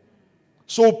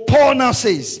 So Paul now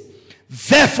says,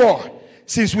 therefore,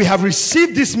 since we have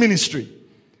received this ministry,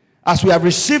 as we have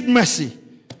received mercy,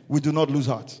 we do not lose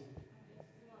heart.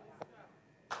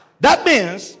 That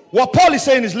means what Paul is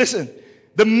saying is, listen,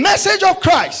 the message of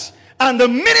Christ and the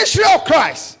ministry of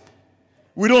Christ,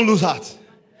 we don't lose heart.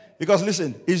 Because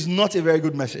listen, it's not a very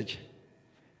good message.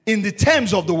 In the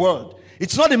terms of the world,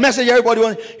 it's not the message everybody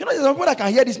wants. You know, there's some people that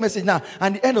can hear this message now,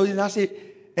 and at the end of it, I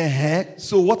say,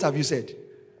 so what have you said? Do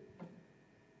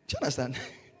you understand?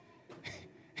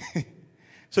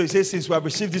 So he says, since we have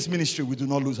received this ministry, we do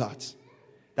not lose heart.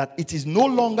 That it is no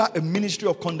longer a ministry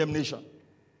of condemnation.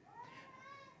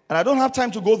 And I don't have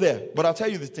time to go there, but I'll tell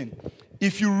you the thing.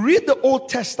 If you read the Old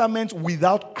Testament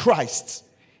without Christ,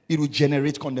 it will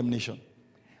generate condemnation.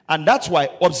 And that's why,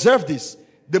 observe this,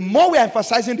 the more we are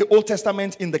emphasizing the Old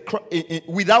Testament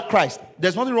without Christ,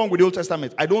 there's nothing wrong with the Old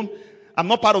Testament. I'm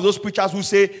not part of those preachers who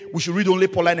say we should read only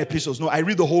Pauline epistles. No, I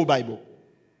read the whole Bible.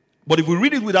 But if we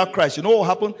read it without Christ, you know what will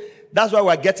happen? That's why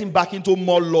we're getting back into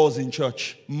more laws in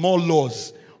church. More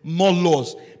laws.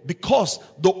 Because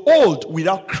the old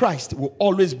without Christ will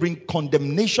always bring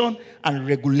condemnation and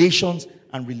regulations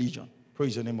and religion.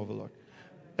 Praise the name of the Lord.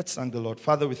 Let's thank the Lord.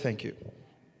 Father, we thank you.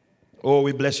 Oh,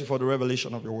 we bless you for the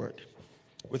revelation of your word.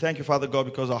 We thank you, Father God,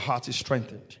 because our heart is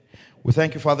strengthened. We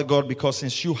thank you, Father God, because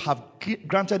since you have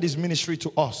granted this ministry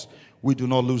to us, we do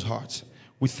not lose heart.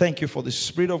 We thank you for the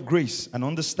spirit of grace and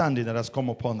understanding that has come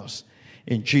upon us.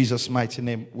 In Jesus' mighty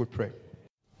name we pray.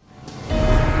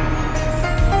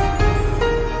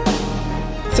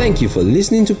 Thank you for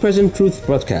listening to Present Truth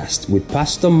Broadcast with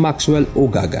Pastor Maxwell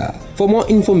Ogaga. For more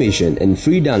information and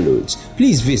free downloads,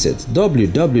 please visit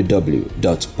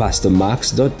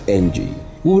www.pastormax.ng.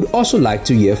 We would also like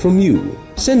to hear from you.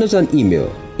 Send us an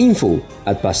email,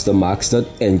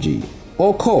 info@pastormax.ng,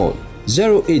 or call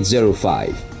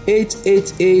 0805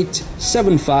 888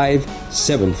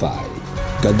 7575.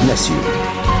 God bless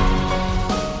you.